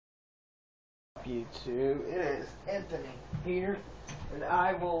YouTube? It is Anthony here, and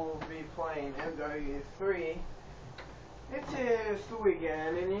I will be playing mw3. It is the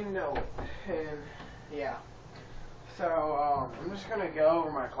weekend, and you know it. And yeah, so I'm just gonna go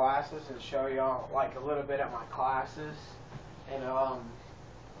over my classes and show y'all like a little bit of my classes, and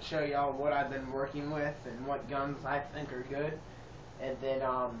show y'all what I've been working with and what guns I think are good, and then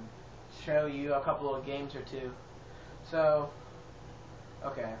show you a couple of games or two. So,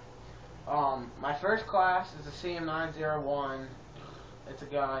 okay. My first class is a CM901. It's a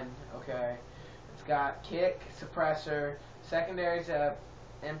gun, okay. It's got kick, suppressor, secondary's a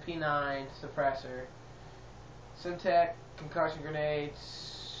MP9 suppressor, Simtech, concussion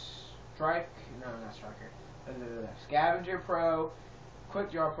grenades, strike, no, not striker, scavenger pro,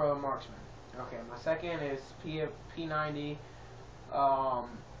 quick draw pro, marksman. Okay, my second is P90,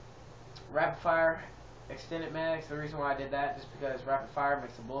 rapid fire, extended mags. The reason why I did that is because rapid fire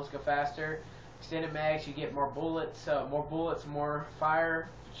makes the bullets go faster. Extended mags, you get more bullets, more fire,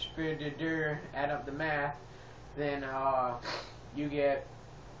 add up the math, then you get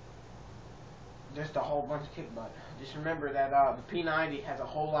just a whole bunch of kick butt. Just remember that the P90 has a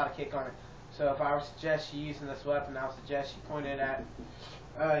whole lot of kick on it. So if I would suggest you using this weapon, I would suggest you point it at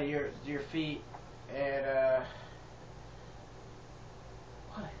your feet and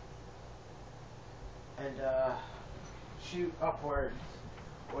shoot upwards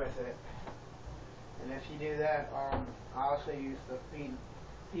with it. And if you do that, I also use the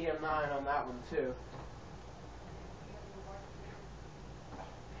PM9 on that one too.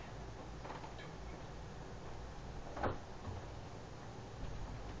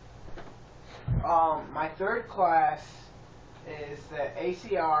 My third class is the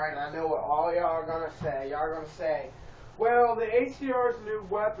ACR, and I know what all y'all are gonna say. Y'all are gonna say, well, the ACR is a new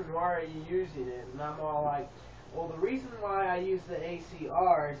weapon, why are you using it? And I'm all like, well, the reason why I use the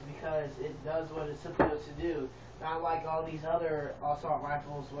ACR is because it does what it's supposed to do. Not like all these other assault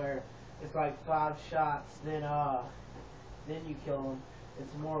rifles where it's like 5 shots, then you kill them.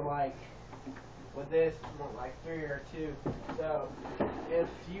 It's more like, with this, it's more like 3 or 2. So, if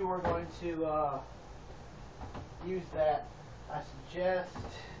you were going to use that, I suggest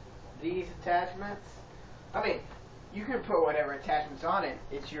these attachments. I mean, you can put whatever attachments on it.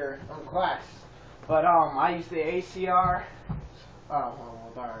 It's your own class. But I use the ACR. Oh,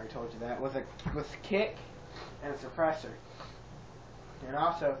 well, I already told you that. With kick and a suppressor, and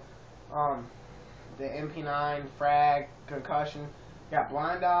also the MP9 frag, concussion. Got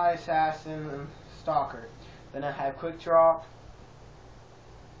blind eye, assassin, and stalker. Then I have quick draw,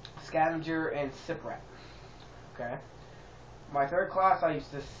 scavenger, and SIPRAT. Okay. My third class, I use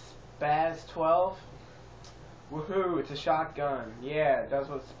the Spaz 12. Woohoo! It's a shotgun. Yeah, it does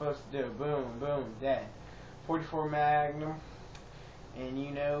what it's supposed to do. Boom, boom, dead. 44 Magnum, and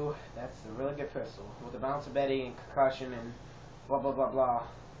you know that's a really good pistol with a bounce of Betty and concussion and blah blah blah blah.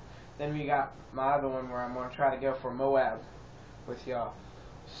 Then we got my other one where I'm gonna try to go for Moab with y'all.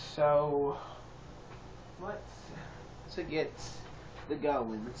 So let's get the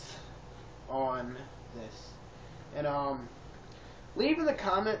goings on this, and leave in the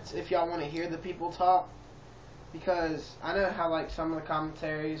comments if y'all want to hear the people talk, because I know how like some of the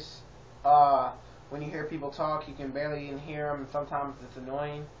commentaries, when you hear people talk, you can barely even hear them, and sometimes it's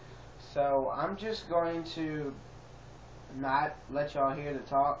annoying. So I'm just going to not let y'all hear the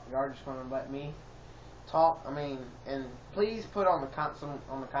talk. Y'all are just going to let me talk. I mean, and please put on the comments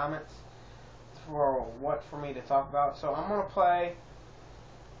for me to talk about. So I'm gonna play.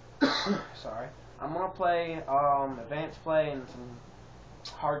 Sorry, I'm gonna play advanced play and some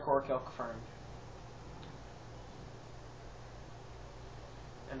hardcore kill confirmed.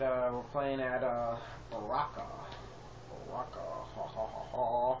 And we're playing at Baraka. Baraka, ha ha ha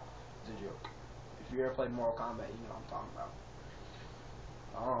ha. It's a joke. If you ever played Mortal Kombat, you know what I'm talking about.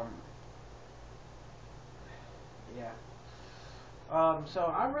 Yeah. So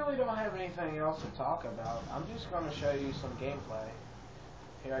I really don't have anything else to talk about. I'm just going to show you some gameplay.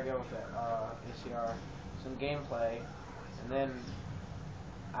 Here I go with the ACR. Some gameplay, and then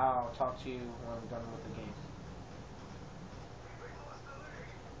I'll talk to you when I'm done with the game.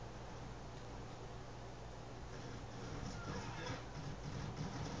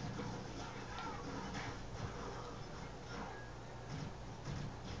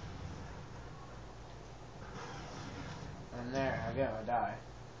 And there I go, I die.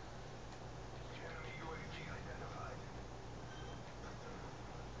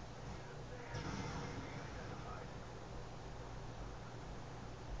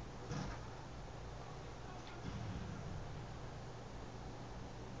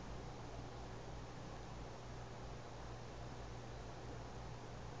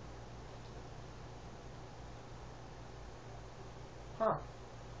 Huh.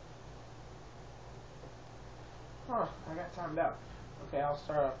 Huh, I got timed out. Okay, I'll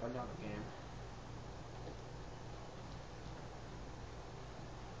start up another game.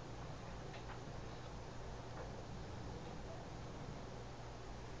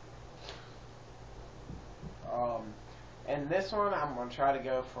 And this one I'm gonna try to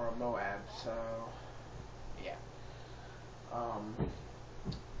go for a Moab, so yeah.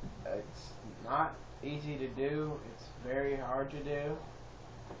 It's not easy to do, it's very hard to do,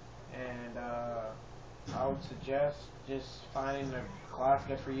 and I would suggest just finding a class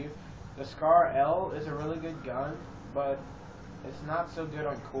good for you. The Scar L is a really good gun, but it's not so good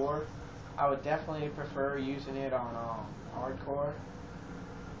on core. I would definitely prefer using it on hardcore.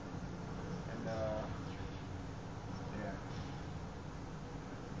 And yeah.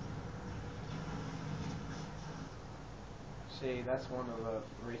 See, that's one of the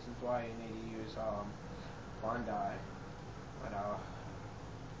reasons why you need to use Bondi. But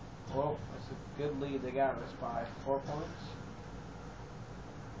well, that's a good lead they got us by 4 points.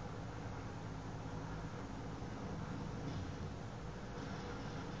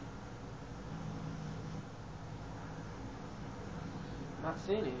 Not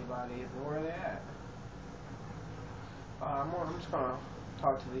seeing anybody. Where are they at? I'm just gonna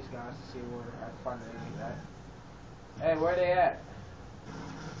talk to these guys to see where I can find anything at. Hey, where are they at?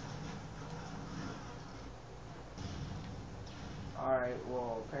 Alright,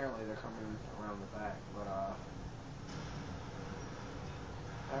 well, apparently they're coming around the back, but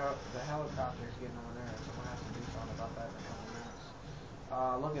the helicopter's getting over there, so I'm gonna have to do something about that in a couple minutes.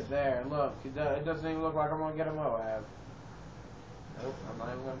 Look at there. Look, it doesn't even look like I'm gonna get a Moab. Nope, I'm not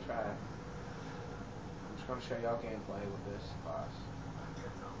even gonna try it. I'm just gonna show y'all gameplay with this class.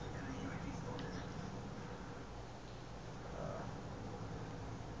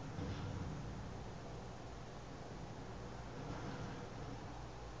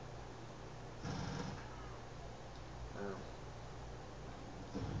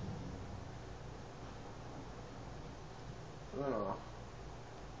 Uno.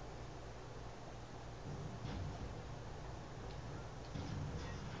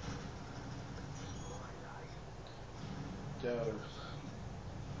 Dos.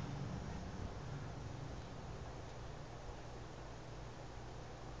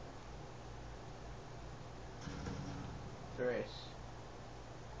 Tres.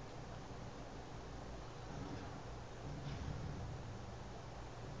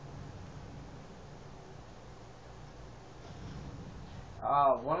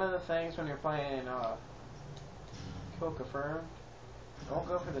 One of the things when you're playing Kill Confirmed, don't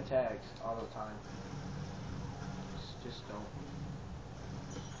go for the tags all the time. Just don't.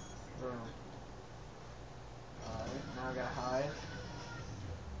 Boom. Alright, now I gotta hide.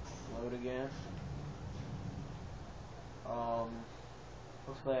 Load again.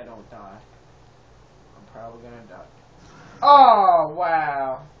 Hopefully I don't die. I'm probably gonna die. Oh,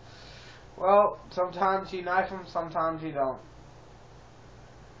 wow. Well, sometimes you knife them, sometimes you don't.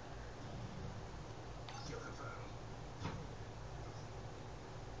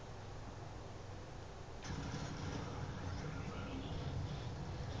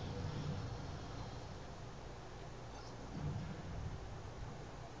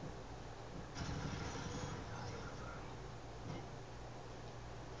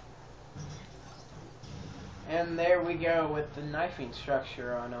 And there we go with the knifing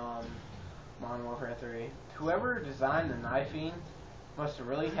structure on Modern Warfare 3. Whoever designed the knifing must have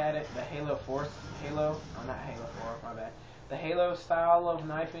really had it, the Halo 4, not Halo 4, my bad. The Halo style of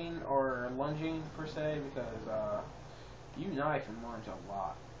knifing or lunging per se, because you knife and lunge a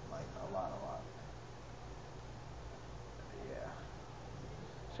lot. Like a lot. Yeah.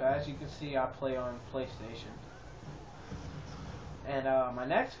 So as you can see, I play on PlayStation. And my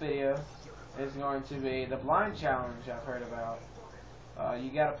next video is going to be the blind challenge I've heard about. You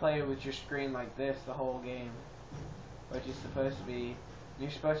gotta play with your screen like this the whole game, which is supposed to be,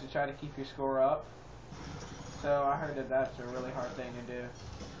 you're supposed to try to keep your score up. So I heard that that's a really hard thing to do.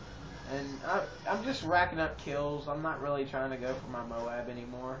 And I'm just racking up kills. I'm not really trying to go for my Moab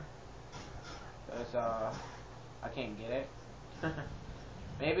anymore, because I can't get it.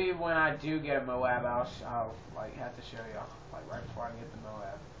 Maybe when I do get a Moab, I'll like have to show y'all, like right before I get the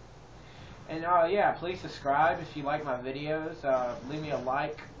Moab. And yeah, please subscribe if you like my videos. Leave me a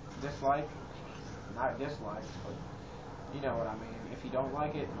like, dislike, not dislikes, but you know what I mean. If you don't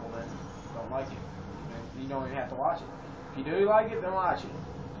like it, well then don't like it. You don't even have to watch it. If you do like it, then watch it,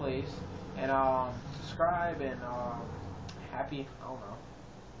 please. And subscribe and happy. I don't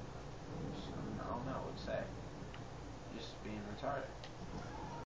know what to say. Just being retarded.